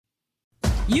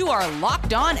You are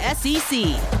Locked On SEC,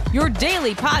 your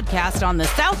daily podcast on the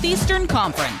Southeastern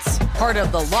Conference. Part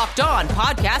of the Locked On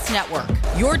Podcast Network,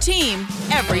 your team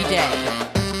every day.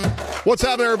 What's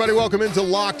happening, everybody? Welcome into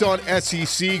Locked On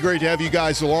SEC. Great to have you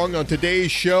guys along. On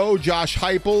today's show, Josh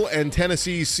Heupel and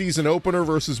Tennessee's season opener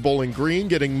versus Bowling Green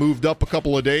getting moved up a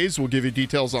couple of days. We'll give you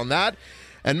details on that.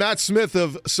 And Matt Smith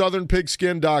of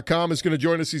SouthernPigskin.com is going to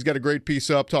join us. He's got a great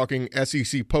piece up talking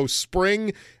SEC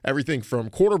post-spring, everything from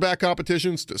quarterback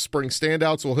competitions to spring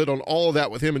standouts. We'll hit on all of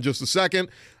that with him in just a second.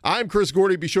 I'm Chris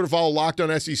Gordy. Be sure to follow Locked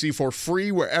On SEC for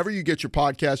free wherever you get your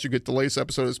podcast. You get the latest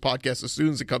episode of this podcast as soon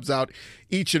as it comes out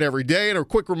each and every day. And a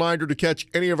quick reminder to catch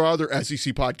any of our other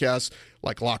SEC podcasts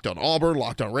like Locked On Auburn,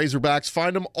 Locked On Razorbacks.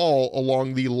 Find them all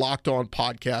along the Locked On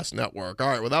Podcast Network. All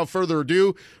right, without further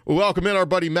ado, we'll welcome in our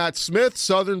buddy Matt Smith,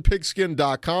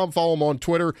 SouthernPigskin.com. Follow him on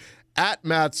Twitter at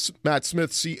Matt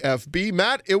Smith CFB.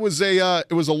 Matt, it was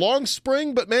a long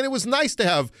spring, but man, it was nice to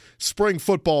have spring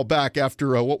football back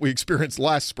after what we experienced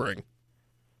last spring.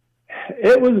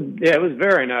 It was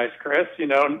very nice, Chris. You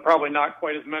know, and probably not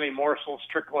quite as many morsels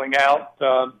trickling out.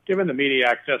 Given the media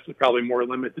access was probably more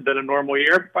limited than a normal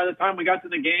year. By the time we got to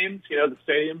the games, you know, the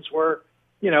stadiums were,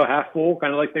 you know, half full,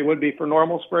 kind of like they would be for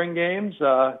normal spring games.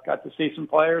 Got to see some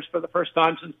players for the first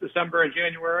time since December and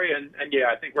January. And yeah,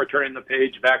 I think we're turning the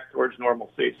page back towards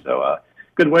normalcy. So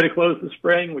good way to close the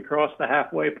spring. We crossed the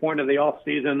halfway point of the off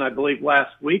season, I believe,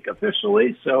 last week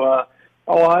officially. So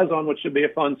all eyes on what should be a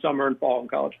fun summer and fall in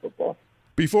college football.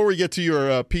 Before we get to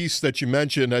your piece that you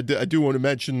mentioned, I do want to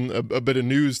mention a bit of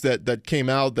news that came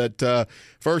out that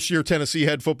first-year Tennessee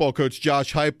head football coach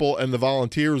Josh Heupel and the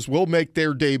Volunteers will make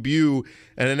their debut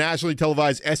in a nationally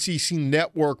televised SEC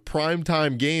Network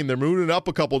primetime game. They're moving it up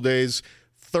a couple days.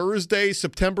 Thursday,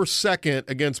 September 2nd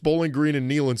against Bowling Green in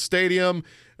Neyland Stadium.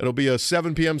 It'll be a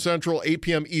 7 p.m. Central, 8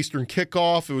 p.m. Eastern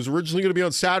kickoff. It was originally going to be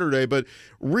on Saturday, but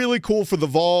really cool for the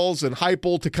Vols and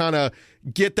Heupel to kind of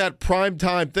get that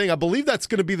primetime thing. I believe that's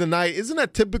going to be the night. Isn't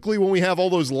that typically when we have all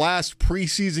those last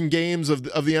preseason games of the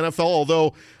NFL?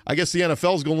 Although I guess the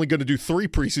NFL is only going to do 3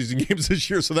 preseason games this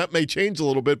year, so that may change a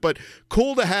little bit. But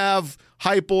cool to have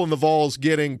Heupel and the Vols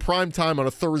getting primetime on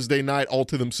a Thursday night all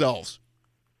to themselves.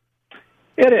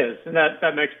 It is, and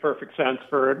that makes perfect sense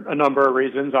for a number of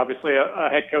reasons. Obviously, a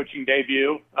head coaching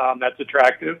debut, that's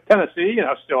attractive. Tennessee, you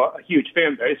know, still a huge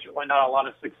fan base. Certainly not a lot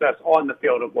of success on the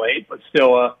field of late, but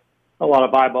still a lot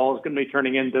of eyeballs going to be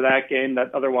turning into that game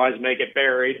that otherwise may get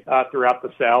buried throughout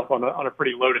the South on a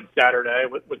pretty loaded Saturday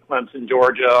with Clemson,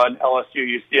 Georgia, and LSU,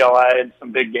 UCLA, and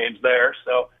some big games there.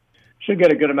 So should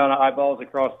get a good amount of eyeballs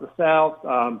across the South.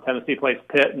 Tennessee plays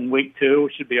Pitt in week 2.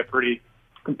 Should be a pretty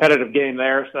competitive game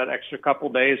there, so that extra couple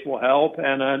days will help.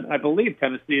 And I believe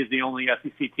Tennessee is the only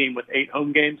SEC team with 8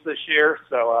 home games this year.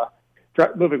 So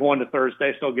moving one to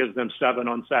Thursday still gives them 7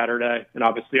 on Saturday, and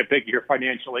obviously a big year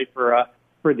financially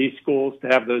for these schools to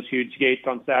have those huge gates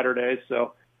on Saturdays.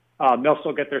 So they'll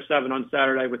still get their 7 on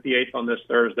Saturday with the 8th on this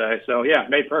Thursday. So yeah,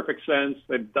 made perfect sense.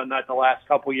 They've done that the last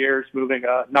couple years, moving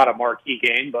not a marquee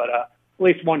game, but at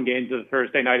least one game to the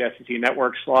Thursday night SEC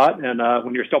Network slot. And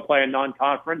when you're still playing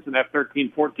non-conference and have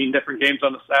 13, 14 different games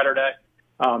on a Saturday,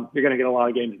 you're going to get a lot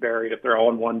of games buried if they're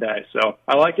all in one day. So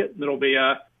I like it. It'll be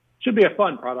should be a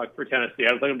fun product for Tennessee. I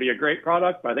don't think it'll be a great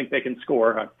product, but I think they can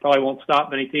score. I probably won't stop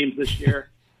many teams this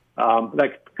year.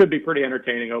 That could be pretty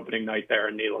entertaining opening night there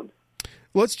in Neyland.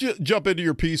 Let's jump into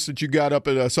your piece that you got up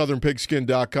at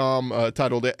SouthernPigskin.com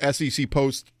titled SEC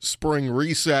Post Spring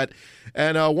Reset.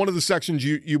 And one of the sections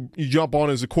you jump on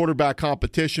is the quarterback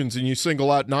competitions, and you single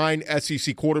out 9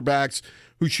 SEC quarterbacks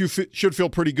who should feel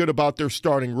pretty good about their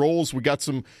starting roles. We got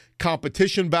some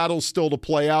competition battles still to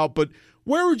play out, but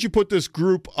where would you put this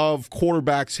group of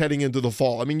quarterbacks heading into the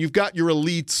fall? I mean, you've got your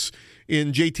elites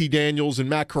in JT Daniels and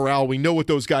Matt Corral. We know what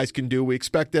those guys can do. We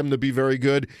expect them to be very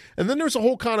good. And then there's a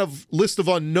whole kind of list of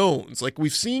unknowns. Like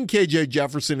we've seen KJ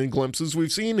Jefferson in glimpses.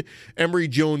 We've seen Emory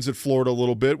Jones at Florida a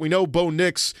little bit. We know Bo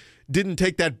Nix didn't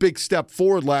take that big step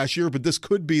forward last year, but this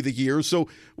could be the year. So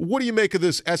what do you make of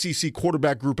this SEC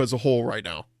quarterback group as a whole right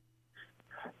now?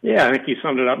 Yeah, I think you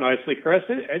summed it up nicely, Chris.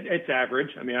 It's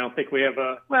average. I mean, I don't think we have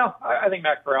I think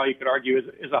Matt Corral, you could argue,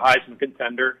 is a Heisman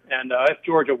contender. And if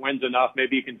Georgia wins enough,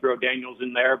 maybe you can throw Daniels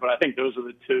in there. But I think those are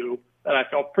the 2 that I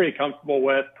felt pretty comfortable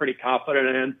with, pretty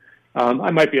confident in.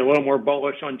 I might be a little more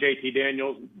bullish on JT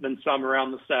Daniels than some around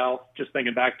the South, just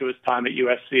thinking back to his time at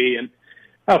USC and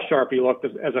how sharp he looked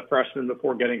as a freshman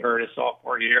before getting hurt his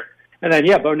sophomore year. And then,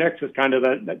 yeah, Bo Nix is kind of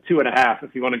that 2.5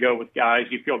 if you want to go with guys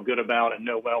you feel good about and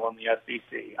know well in the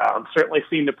SEC. Certainly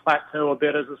seemed to plateau a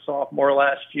bit as a sophomore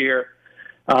last year,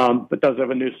 but does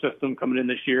have a new system coming in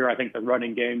this year. I think the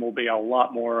running game will be a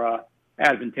lot more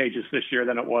advantageous this year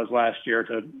than it was last year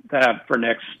to have for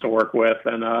Nix to work with,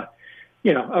 and a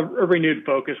renewed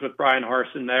focus with Brian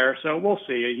Harsin there. So we'll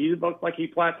see. He looked like he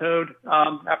plateaued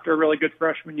after a really good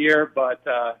freshman year, but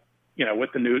with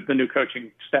the new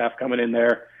coaching staff coming in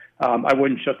there, I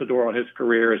wouldn't shut the door on his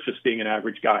career as just being an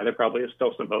average guy. There probably is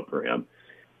still some hope for him.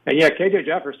 And KJ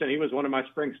Jefferson, he was one of my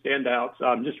spring standouts.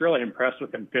 I'm just really impressed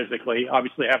with him physically.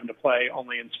 Obviously, having to play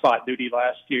only in spot duty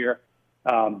last year,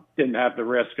 didn't have the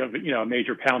risk of a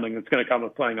major pounding that's going to come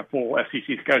with playing a full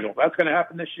SEC schedule. That's going to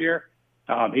happen this year.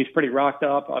 He's pretty rocked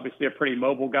up, obviously a pretty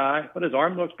mobile guy, but his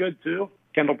arm looks good too.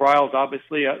 Kendall Briles,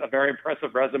 obviously a very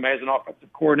impressive resume as an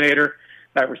offensive coordinator.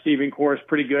 That receiving core is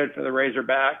pretty good for the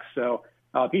Razorbacks. So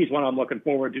he's one I'm looking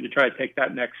forward to try to take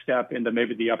that next step into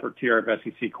maybe the upper tier of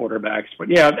SEC quarterbacks.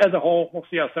 But as a whole, we'll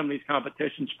see how some of these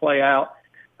competitions play out.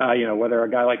 Whether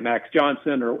a guy like Max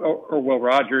Johnson or Will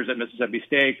Rogers at Mississippi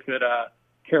State could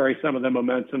carry some of the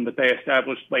momentum that they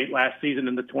established late last season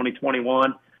into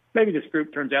 2021. Maybe this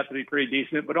group turns out to be pretty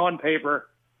decent, but on paper,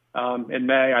 in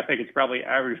May, I think it's probably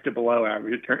average to below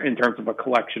average in terms of a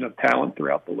collection of talent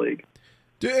throughout the league.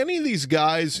 Do any of these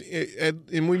guys,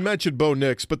 and we mentioned Bo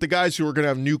Nix, but the guys who are going to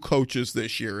have new coaches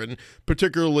this year, and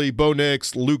particularly Bo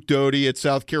Nix, Luke Doty at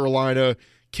South Carolina,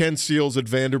 Ken Seals at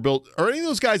Vanderbilt, are any of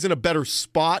those guys in a better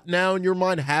spot now in your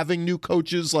mind having new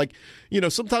coaches? Like,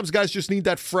 sometimes guys just need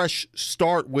that fresh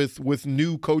start with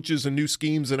new coaches and new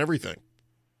schemes and everything.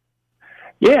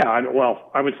 Yeah,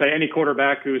 I would say any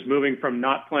quarterback who is moving from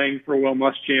not playing for Will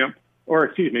Muschamp,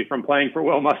 from playing for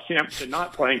Will Muschamp to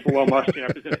not playing for Will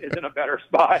Muschamp is in a better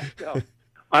spot. So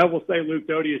I will say Luke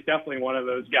Doty is definitely one of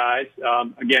those guys.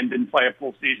 Again, didn't play a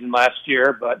full season last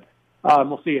year, but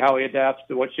we'll see how he adapts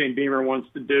to what Shane Beamer wants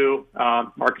to do.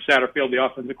 Marcus Satterfield, the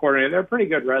offensive coordinator, they're a pretty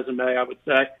good resume, I would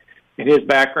say, in his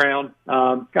background.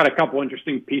 Got a couple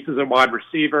interesting pieces of wide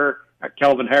receiver.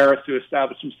 Kelvin Harris, who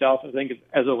established himself, I think,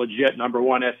 as a legit number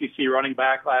one SEC running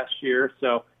back last year.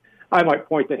 So I might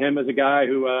point to him as a guy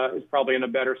who is probably in a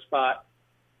better spot.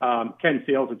 Ken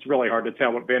Seals, it's really hard to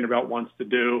tell what Vanderbilt wants to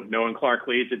do. Knowing Clark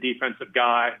Lee's a defensive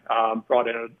guy, brought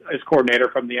in as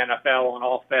coordinator from the NFL on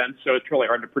offense, so it's really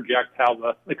hard to project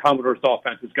how the Commodores'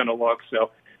 offense is going to look. So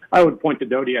I would point to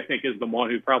Doty, I think, is the one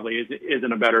who probably is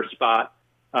in a better spot.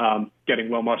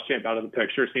 Getting Will Muschamp out of the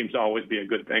picture seems to always be a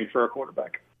good thing for a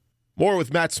quarterback. More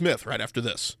with Matt Smith right after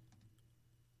this.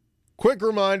 Quick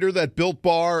reminder that Built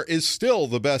Bar is still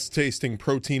the best tasting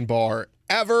protein bar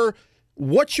ever.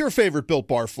 What's your favorite Built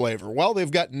Bar flavor? Well,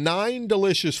 they've got 9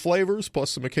 delicious flavors,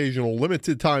 plus some occasional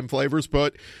limited time flavors.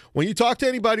 But when you talk to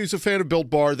anybody who's a fan of Built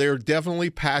Bar, they're definitely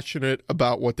passionate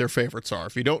about what their favorites are.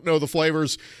 If you don't know the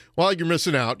flavors, well, you're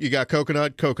missing out. You got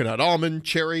coconut almond,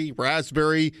 cherry,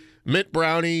 raspberry, mint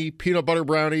brownie, peanut butter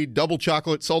brownie, double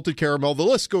chocolate, salted caramel. The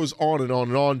list goes on and on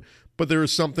and on. But there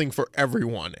is something for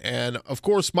everyone. And, of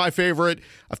course, my favorite,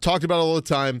 I've talked about it all the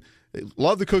time,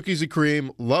 love the cookies and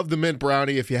cream, love the mint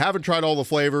brownie. If you haven't tried all the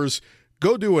flavors,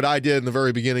 go do what I did in the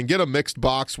very beginning. Get a mixed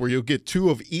box where you'll get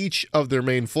 2 of each of their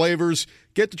main flavors.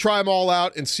 Get to try them all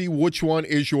out and see which one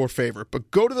is your favorite.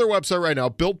 But go to their website right now,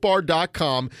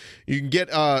 BuiltBar.com. You can get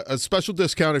a special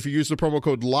discount if you use the promo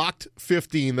code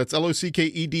LOCKED15. That's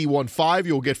LOCKED15.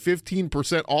 You'll get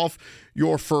 15% off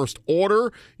your first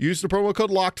order. Use the promo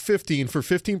code LOCKED15 for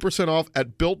 15% off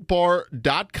at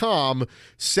BuiltBar.com.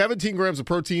 17 grams of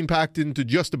protein packed into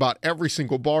just about every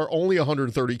single bar, only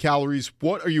 130 calories.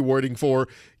 What are you waiting for?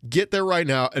 Get there right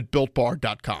now at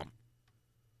BuiltBar.com.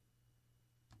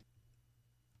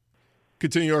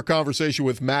 Continue our conversation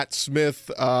with Matt Smith,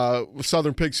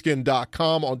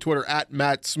 SouthernPigskin.com, on Twitter at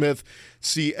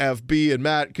MattSmithCFB. And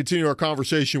Matt, continue our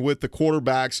conversation with the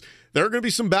quarterbacks. There are going to be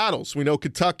some battles. We know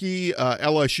Kentucky,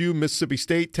 LSU, Mississippi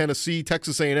State, Tennessee,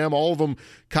 Texas A&M, all of them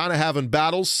kind of having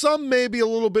battles. Some maybe a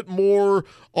little bit more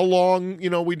along.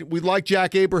 We like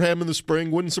Jack Abraham in the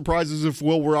spring. Wouldn't surprise us if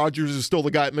Will Rogers is still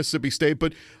the guy at Mississippi State.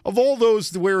 But of all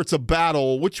those where it's a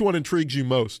battle, which one intrigues you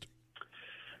most?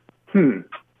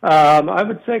 I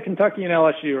would say Kentucky and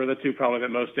LSU are the two probably that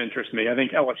most interest me. I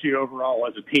think LSU overall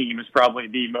as a team is probably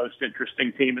the most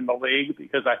interesting team in the league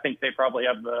because I think they probably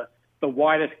have the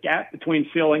widest gap between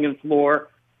ceiling and floor.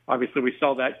 Obviously, we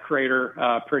saw that crater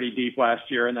pretty deep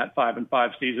last year in that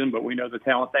 5-5 season, but we know the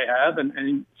talent they have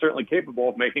and certainly capable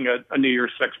of making a New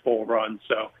Year's Six bowl run.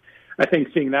 So I think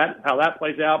seeing how that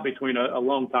plays out between a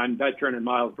longtime veteran and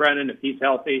Miles Brennan, if he's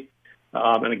healthy,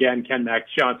 and again, Ken Max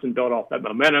Johnson built off that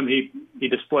momentum he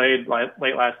displayed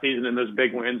late last season in those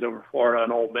big wins over Florida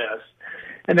and Ole Miss.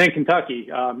 And then Kentucky,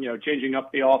 changing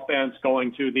up the offense,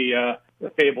 going to the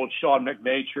fabled Sean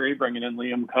McVay tree, bringing in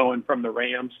Liam Cohen from the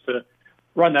Rams to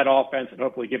run that offense and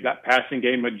hopefully give that passing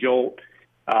game a jolt.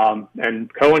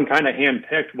 And Cohen kind of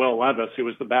handpicked Will Levis, who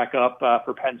was the backup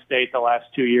for Penn State the last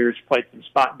 2 years, played some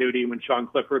spot duty when Sean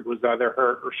Clifford was either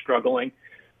hurt or struggling.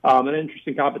 An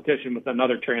interesting competition with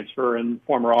another transfer and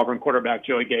former Auburn quarterback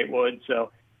Joey Gatewood.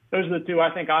 So those are the two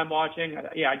I think I'm watching.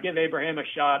 Yeah, I'd give Abraham a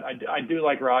shot. I do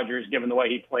like Rogers, given the way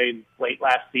he played late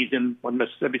last season when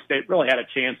Mississippi State really had a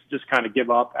chance to just kind of give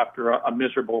up after a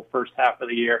miserable first half of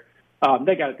the year.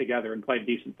 They got it together and played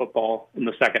decent football in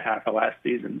the second half of last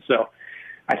season. So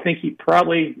I think he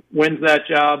probably wins that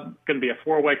job. It's going to be a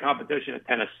four-way competition at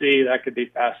Tennessee. That could be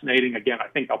fascinating. Again, I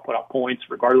think they'll put up points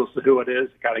regardless of who it is.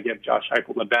 Got to give Josh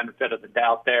Heupel the benefit of the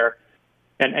doubt there.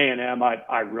 And A&M,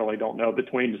 I really don't know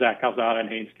between Zach Calzada and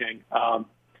Haynes King.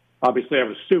 Obviously, I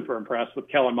was super impressed with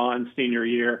Kellen Mond's senior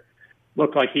year.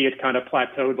 Looked like he had kind of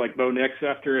plateaued like Bo Nix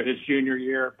after his junior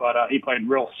year, but he played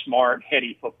real smart,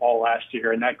 heady football last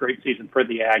year, and that great season for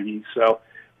the Aggies. So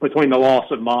between the loss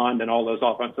of Mond and all those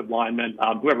offensive linemen,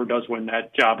 whoever does win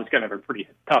that job is going to have a pretty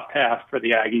tough task for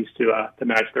the Aggies to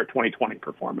match their 2020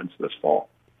 performance this fall.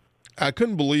 I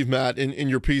couldn't believe, Matt, in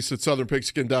your piece at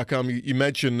SouthernPigskin.com, you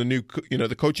mentioned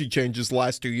the coaching changes the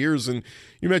last 2 years, and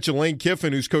you mentioned Lane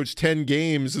Kiffin, who's coached 10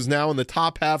 games, is now in the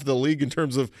top half of the league in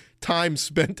terms of time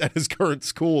spent at his current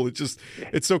school.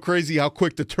 It's so crazy how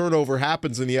quick the turnover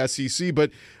happens in the SEC.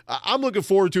 But I'm looking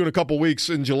forward to in a couple weeks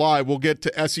in July. We'll get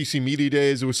to SEC Media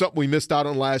Days. It was something we missed out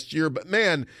on last year. But,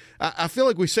 man, I feel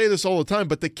like we say this all the time,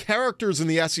 but the characters in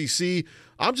the SEC,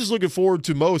 I'm just looking forward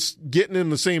to most getting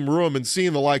in the same room and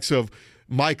seeing the likes of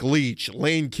Mike Leach,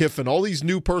 Lane Kiffin, all these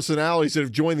new personalities that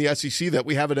have joined the SEC that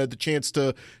we haven't had the chance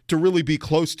to really be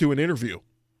close to an interview.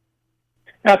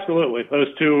 Absolutely. Those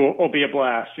two will be a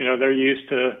blast. They're used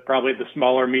to probably the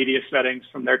smaller media settings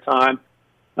from their time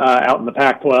out in the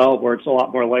Pac-12, where it's a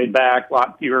lot more laid back, a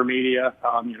lot fewer media.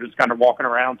 You're just kind of walking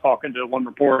around talking to one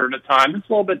reporter at a time. It's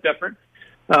a little bit different.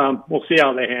 We'll see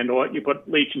how they handle it. You put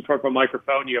Leach in front of a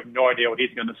microphone, you have no idea what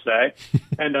he's going to say.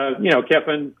 And,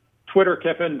 Kiffin, Twitter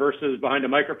Kiffin versus behind a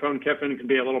microphone Kiffin can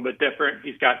be a little bit different.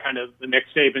 He's got kind of the Nick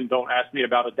Saban, don't ask me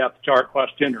about a depth chart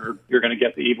question or you're going to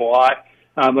get the evil eye.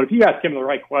 But if you ask him the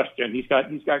right question, he's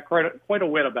got quite a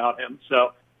wit about him.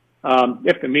 So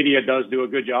if the media does do a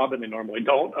good job, and they normally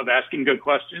don't, of asking good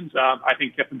questions, I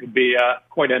think Kiffin could be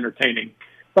quite entertaining.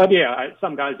 But, yeah,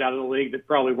 some guys out of the league that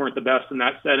probably weren't the best in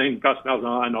that setting. Gus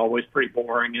Malzahn, always pretty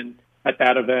boring at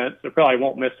that event. So probably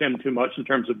won't miss him too much in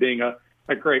terms of being a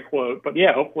great quote. But,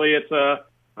 yeah, hopefully it's a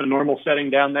normal setting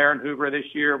down there in Hoover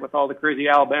this year with all the crazy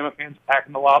Alabama fans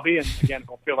packing the lobby. And, again,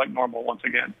 it'll feel like normal once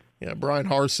again. Yeah, Brian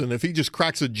Harsin, if he just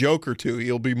cracks a joke or two,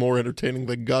 he'll be more entertaining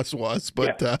than Gus was.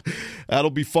 But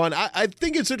that'll be fun. I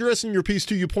think it's interesting in your piece,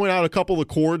 too. You point out a couple of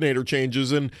coordinator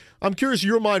changes, and I'm curious, in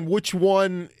your mind, which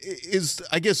one is,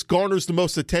 I guess, garners the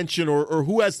most attention or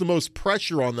who has the most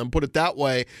pressure on them, put it that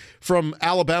way, from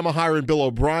Alabama hiring Bill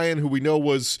O'Brien, who we know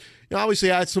was obviously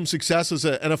had some success as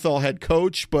an NFL head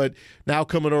coach, but now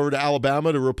coming over to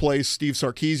Alabama to replace Steve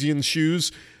Sarkisian's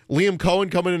shoes. Liam Cohen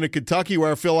coming into Kentucky,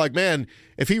 where I feel like, man,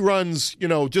 if he runs,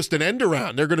 just an end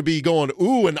around, they're going to be going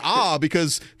ooh and ah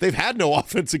because they've had no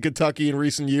offense in Kentucky in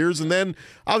recent years. And then,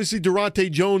 obviously, Durante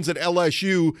Jones at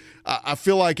LSU, I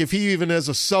feel like if he even has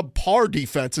a subpar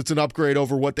defense, it's an upgrade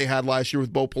over what they had last year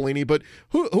with Bo Pelini. But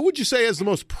who would you say has the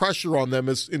most pressure on them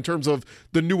in terms of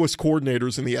the newest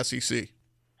coordinators in the SEC?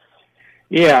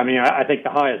 Yeah, I think the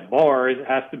highest bar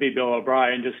has to be Bill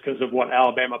O'Brien just because of what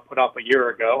Alabama put up a year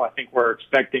ago. I think we're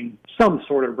expecting some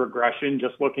sort of regression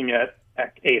just looking at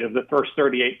 8 of the first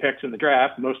 38 picks in the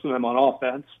draft, most of them on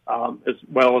offense. As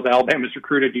well as Alabama's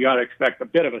recruited, you got to expect a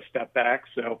bit of a step back.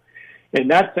 So in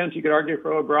that sense, you could argue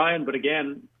for O'Brien. But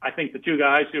again, I think the two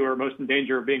guys who are most in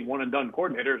danger of being one-and-done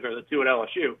coordinators are the two at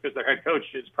LSU because their head coach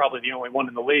is probably the only one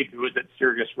in the league who is at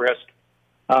serious risk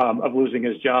of losing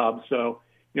his job. So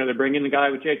they're bringing the guy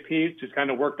with Jake Peetz, who's kind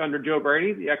of worked under Joe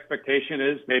Brady. The expectation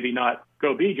is maybe not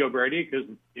go be Joe Brady because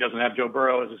he doesn't have Joe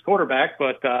Burrow as his quarterback,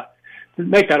 but to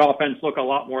make that offense look a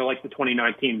lot more like the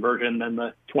 2019 version than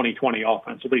the 2020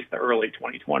 offense, at least the early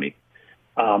 2020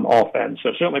 offense.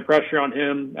 So certainly pressure on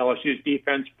him. LSU's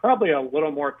defense probably a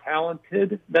little more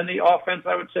talented than the offense,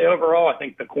 I would say, overall. I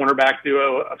think the cornerback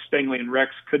duo of Stingley and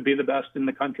Ricks could be the best in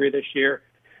the country this year.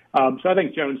 So I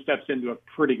think Jones steps into a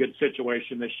pretty good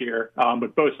situation this year.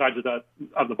 But both sides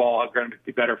of the ball are going to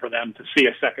be better for them to see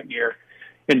a second year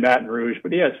in Baton Rouge.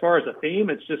 But, yeah, as far as a theme,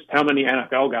 it's just how many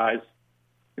NFL guys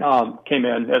came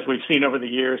in. As we've seen over the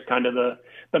years, kind of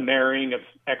the marrying of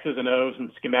X's and O's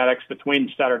and schematics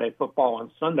between Saturday football and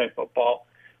Sunday football.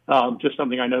 Just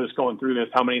something I noticed going through this,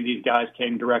 how many of these guys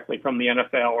came directly from the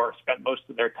NFL or spent most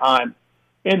of their time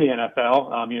in the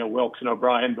NFL. Wilkes and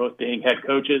O'Brien both being head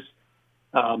coaches.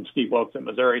 Steve Wilkes at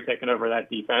Missouri taking over that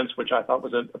defense, which I thought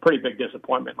was a pretty big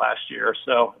disappointment last year.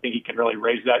 So I think he can really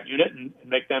raise that unit and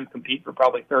make them compete for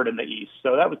probably third in the East.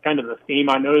 So that was kind of the theme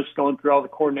I noticed going through all the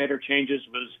coordinator changes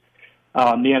was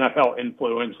the NFL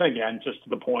influence, again, just to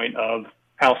the point of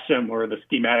how similar the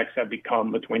schematics have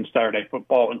become between Saturday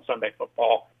football and Sunday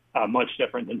football. Much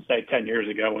different than, say, 10 years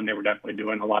ago when they were definitely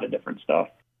doing a lot of different stuff.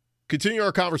 Continue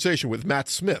our conversation with Matt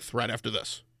Smith right after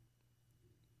this.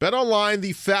 BetOnline,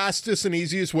 the fastest and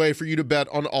easiest way for you to bet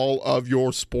on all of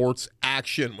your sports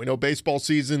action. We know baseball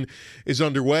season is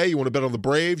underway. You want to bet on the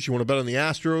Braves, you want to bet on the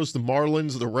Astros, the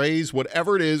Marlins, the Rays,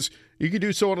 whatever it is, you can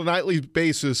do so on a nightly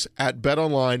basis at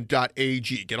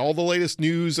betonline.ag. Get all the latest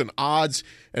news and odds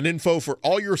and info for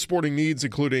all your sporting needs,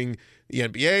 including the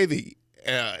NBA, the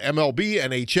MLB,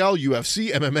 NHL,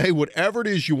 UFC, MMA, whatever it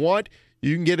is you want.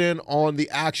 You can get in on the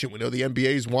action. We know the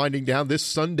NBA is winding down. This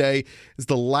Sunday is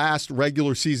the last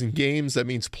regular season games. That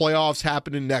means playoffs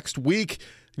happening next week,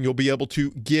 and you'll be able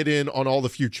to get in on all the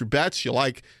future bets. You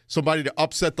like somebody to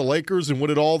upset the Lakers and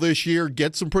win it all this year,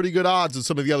 get some pretty good odds on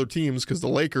some of the other teams because the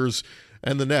Lakers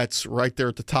and the Nets right there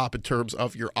at the top in terms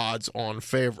of your odds on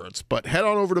favorites. But head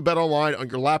on over to BetOnline on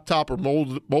your laptop or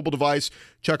mobile device.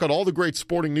 Check out all the great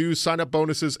sporting news, sign-up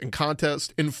bonuses, and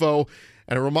contest info.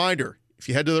 And a reminder, if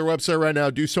you head to their website right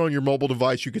now, do so on your mobile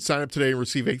device. You can sign up today and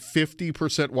receive a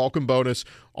 50% welcome bonus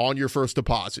on your first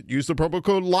deposit. Use the promo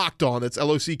code LOCKEDON. That's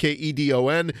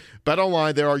LOCKEDON.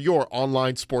 BetOnline, they are your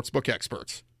online sportsbook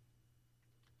experts.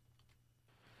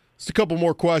 Just a couple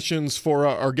more questions for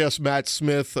our guest Matt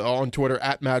Smith on Twitter,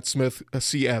 at Matt Smith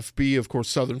CFB, of course,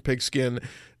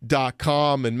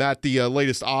 southernpigskin.com. And Matt, the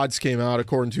latest odds came out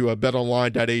according to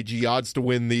betonline.ag, odds to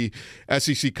win the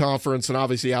SEC conference. And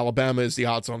obviously Alabama is the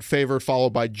odds-on favorite,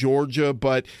 followed by Georgia.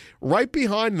 But right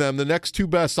behind them, the next two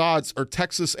best odds are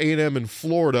Texas A&M and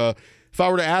Florida. If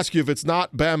I were to ask you if it's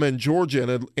not Bama and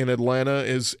Georgia in Atlanta,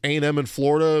 is A&M and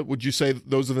Florida, would you say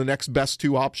those are the next best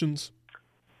two options?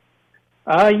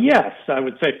 Yes, I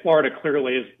would say Florida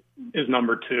clearly is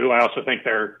number two. I also think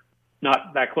they're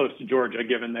not that close to Georgia,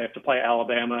 given they have to play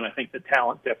Alabama, and I think the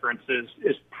talent difference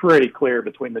is pretty clear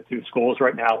between the two schools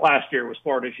right now. Last year was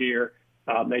Florida's year.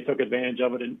 They took advantage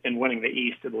of it in winning the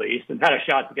East at least, and had a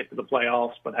shot to get to the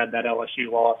playoffs, but had that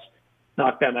LSU loss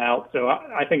knock them out. So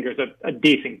I think there's a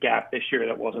decent gap this year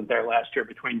that wasn't there last year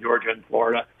between Georgia and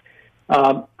Florida.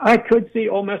 I could see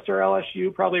Ole Miss or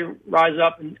LSU probably rise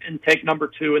up and take number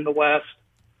two in the West.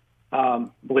 I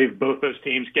believe both those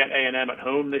teams get A&M at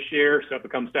home this year, so if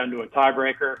it comes down to a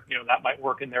tiebreaker, that might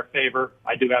work in their favor.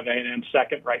 I do have A&M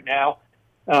second right now,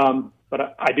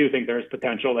 but I do think there's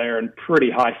potential there and pretty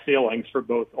high ceilings for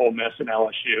both Ole Miss and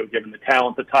LSU, given the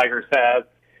talent the Tigers have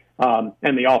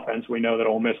and the offense we know that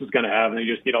Ole Miss is going to have, and they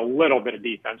just need a little bit of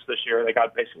defense this year. They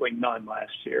got basically none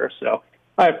last year, so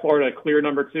I have Florida clear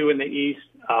number two in the East.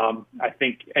 I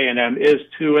think A&M is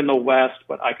two in the West,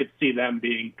 but I could see them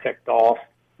being picked off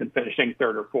and finishing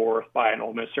third or fourth by an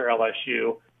Ole Miss or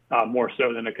LSU, more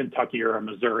so than a Kentucky or a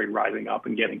Missouri rising up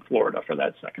and getting Florida for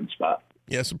that second spot.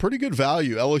 Yeah, some pretty good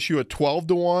value. LSU at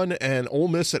 12-1 and Ole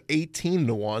Miss at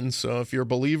 18-1. So if you're a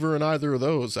believer in either of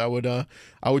those, I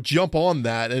would jump on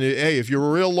that. And hey, if you're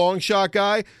a real long shot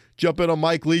guy, jump in on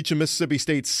Mike Leach and Mississippi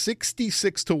State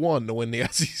 66-1 to win the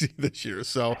SEC this year.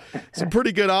 So some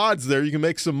pretty good odds there. You can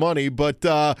make some money. But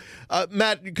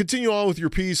Matt, continue on with your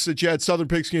piece that you had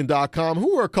southernpigskin.com.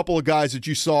 Who are a couple of guys that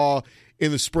you saw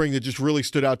in the spring that just really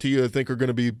stood out to you that think are going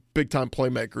to be big-time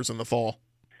playmakers in the fall?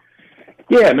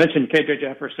 Yeah, I mentioned KJ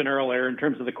Jefferson earlier. In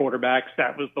terms of the quarterbacks,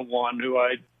 that was the one who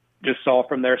I just saw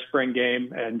from their spring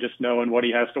game, and just knowing what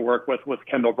he has to work with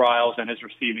Kendall Briles and his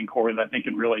receiving core that I think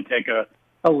could really take a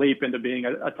leap into being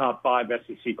a top five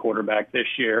SEC quarterback this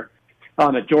year.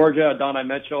 At Georgia, Adonai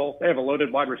Mitchell, they have a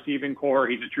loaded wide receiving core.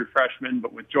 He's a true freshman,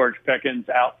 but with George Pickens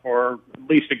out for at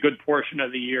least a good portion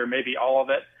of the year, maybe all of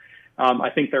it, I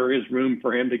think there is room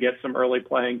for him to get some early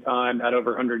playing time, had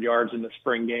over 100 yards in the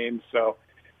spring game. So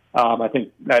I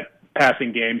think that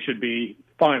passing game should be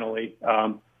finally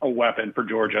a weapon for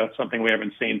Georgia, something we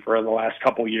haven't seen for the last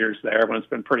couple years there when it's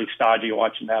been pretty stodgy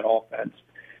watching that offense.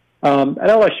 At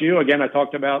LSU, again, I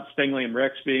talked about Stingley and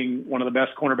Ricks being one of the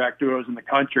best cornerback duos in the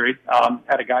country.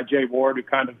 Had a guy, Jay Ward, who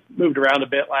kind of moved around a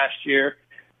bit last year,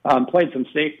 played some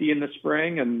safety in the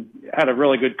spring, and had a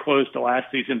really good close to last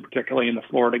season, particularly in the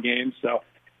Florida game. So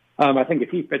I think if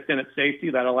he fits in at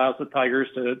safety, that allows the Tigers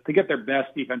to get their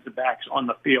best defensive backs on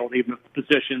the field, even if the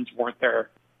positions weren't their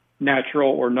natural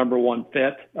or number one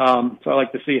fit. So I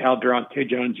like to see how Durante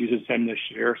Jones uses him this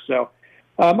year. So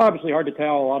obviously hard to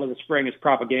tell. A lot of the spring is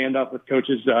propaganda with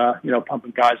coaches,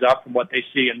 pumping guys up from what they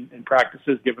see in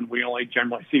practices, given we only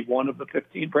generally see one of the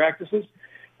 15 practices.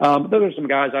 But those are some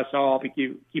guys I saw I'll be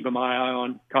keeping my eye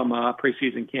on come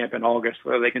preseason camp in August,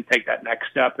 whether they can take that next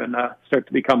step and start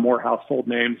to become more household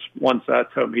names once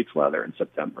toe meets leather in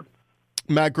September.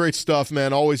 Matt, great stuff,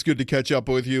 man. Always good to catch up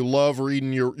with you. Love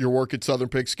reading your work at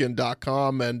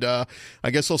southernpigskin.com. And I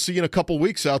guess I'll see you in a couple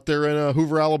weeks out there in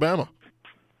Hoover, Alabama.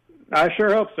 I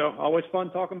sure hope so. Always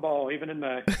fun talking ball, even in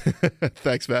May.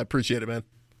 Thanks, Matt. Appreciate it, man.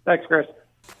 Thanks, Chris.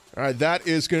 All right, that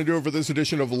is going to do it for this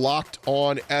edition of Locked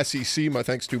On SEC. My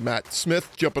thanks to Matt Smith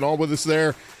jumping on with us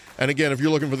there. And again, if you're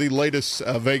looking for the latest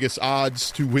Vegas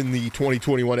odds to win the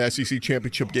 2021 SEC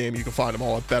Championship game, you can find them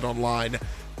all at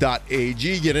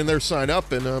betonline.ag. Get in there, sign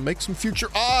up, and make some future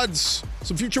odds,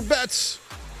 some future bets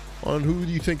on who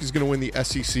you think is going to win the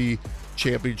SEC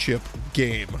Championship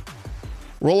game.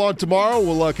 Roll on tomorrow.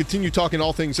 We'll continue talking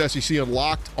all things SEC on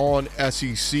Locked On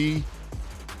SEC.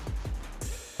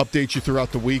 Update you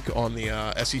throughout the week on the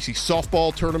SEC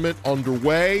softball tournament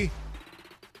underway.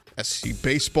 SEC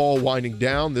baseball winding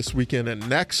down this weekend and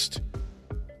next.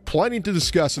 Plenty to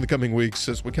discuss in the coming weeks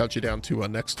as we count you down to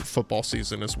next football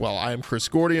season as well. I am Chris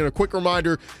Gordy, and a quick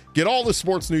reminder, get all the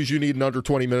sports news you need in under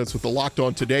 20 minutes with the Locked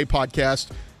On Today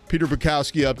podcast. Peter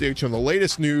Bukowski updates you on the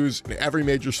latest news in every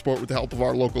major sport with the help of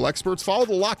our local experts. Follow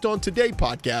the Locked On Today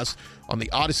podcast on the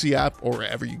Odyssey app or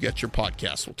wherever you get your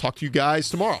podcasts. We'll talk to you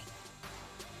guys tomorrow.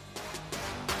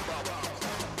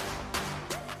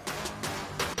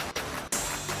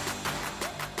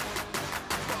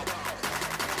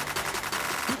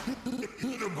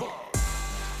 Hit 'em hard.